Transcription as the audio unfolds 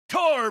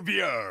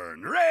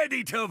Torbjourn,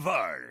 ready to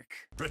work.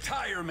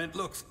 Retirement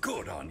looks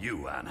good on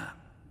you, Anna.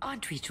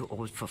 Aren't we too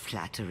old for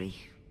flattery?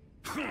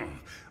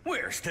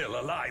 We're still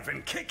alive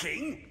and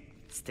kicking.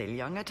 Still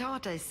young at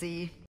heart, I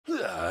see.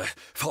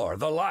 For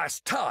the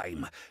last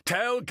time,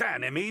 tell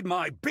Ganymede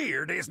my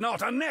beard is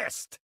not a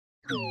nest.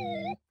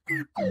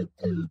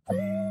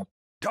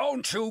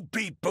 Don't you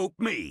beat-boop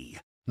me.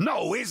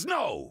 No is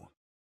no.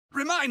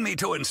 Remind me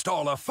to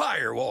install a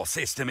firewall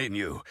system in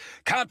you.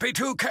 Can't be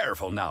too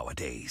careful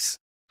nowadays.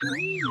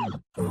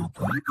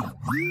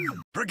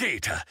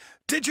 Brigitte,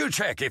 did you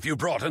check if you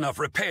brought enough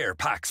repair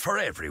packs for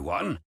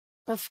everyone?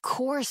 Of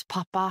course,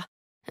 Papa.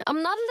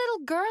 I'm not a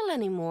little girl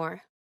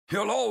anymore.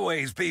 You'll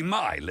always be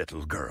my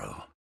little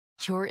girl.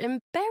 You're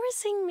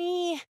embarrassing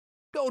me.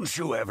 Don't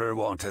you ever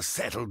want to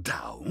settle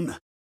down?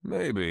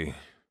 Maybe.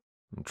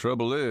 The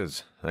trouble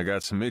is, I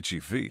got some itchy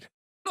feet.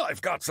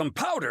 I've got some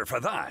powder for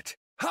that.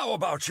 How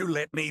about you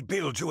let me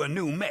build you a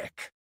new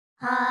mech?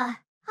 I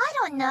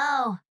don't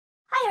know.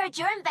 I heard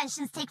your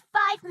inventions take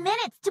 5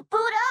 minutes to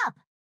boot up.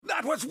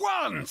 That was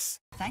once!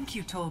 Thank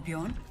you,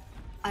 Torbjourn.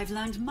 I've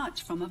learned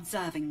much from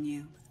observing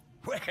you.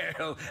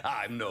 Well,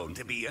 I'm known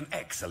to be an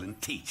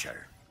excellent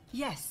teacher.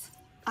 Yes,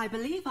 I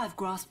believe I've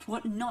grasped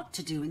what not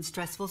to do in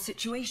stressful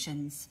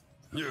situations.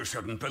 You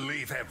shouldn't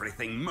believe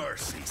everything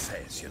Mercy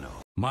says, you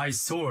know. My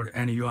sword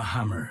and your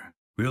hammer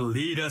will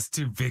lead us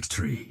to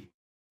victory.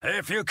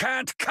 If you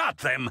can't cut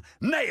them,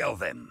 nail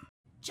them.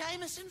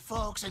 Jameson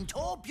Fox and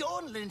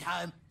Torbjourn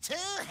Lindholm, two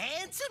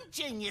handsome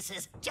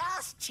geniuses,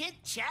 just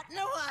chit-chatting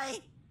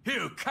away.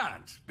 You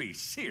can't be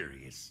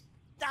serious.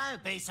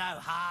 Don't be so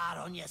hard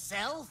on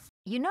yourself.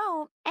 You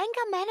know,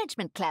 anger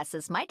management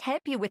classes might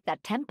help you with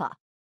that temper.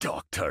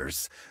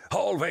 Doctors,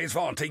 always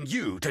wanting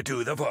you to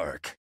do the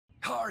work.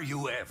 Are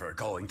you ever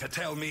going to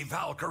tell me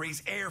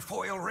Valkyrie's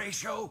airfoil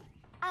ratio?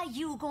 Are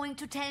you going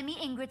to tell me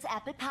Ingrid's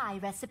apple pie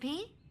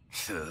recipe?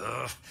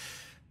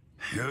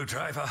 You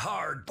drive a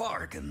hard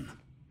bargain.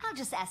 I'll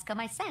just ask her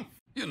myself.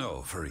 You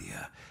know,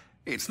 Faria,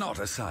 it's not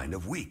a sign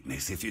of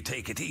weakness if you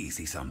take it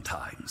easy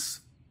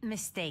sometimes.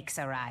 Mistakes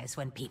arise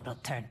when people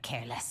turn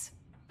careless.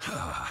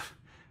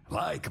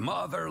 Like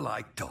mother,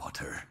 like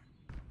daughter.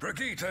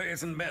 Brigitte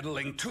isn't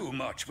meddling too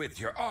much with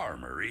your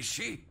armor, is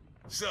she?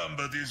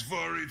 Somebody's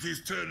worried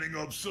he's turning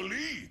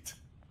obsolete.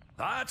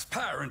 That's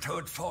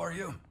parenthood for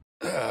you.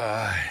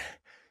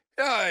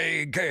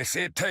 I guess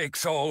it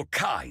takes all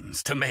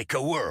kinds to make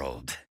a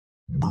world.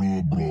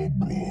 Blah, blah,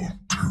 blah.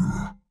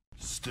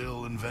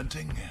 Still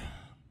inventing?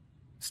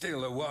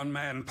 Still a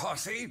one-man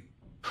posse?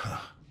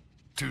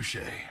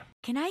 Touché.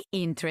 Can I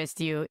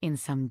interest you in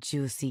some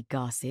juicy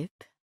gossip?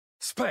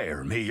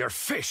 Spare me your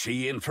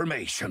fishy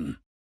information.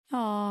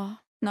 Oh,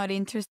 not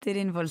interested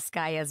in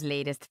Volskaya's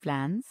latest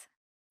plans?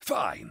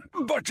 Fine,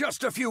 but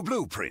just a few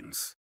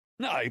blueprints.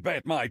 I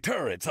bet my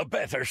turret's a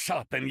better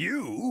shot than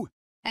you.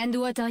 And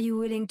what are you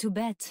willing to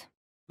bet?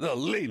 The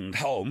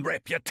Lindholm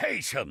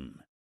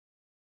reputation.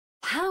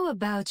 How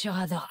about your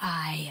other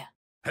eye?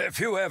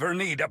 If you ever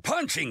need a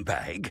punching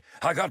bag,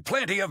 I got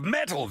plenty of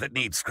metal that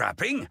needs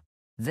scrapping.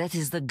 That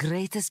is the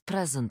greatest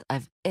present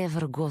I've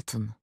ever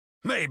gotten.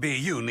 Maybe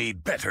you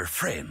need better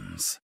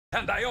friends.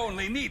 And I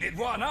only needed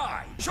one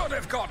eye. Should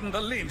have gotten the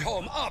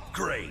Lindholm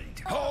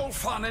upgrade. All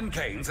fun and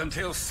games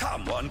until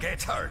someone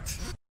gets hurt.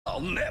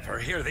 I'll never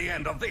hear the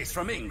end of this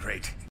from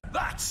Ingrid.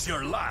 That's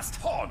your last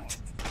haunt.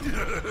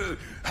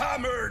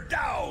 Hammer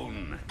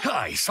down.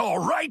 I saw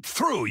right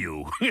through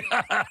you.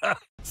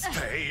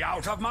 Stay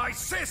out of my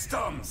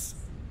systems.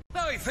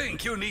 I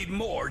think you need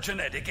more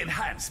genetic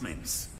enhancements.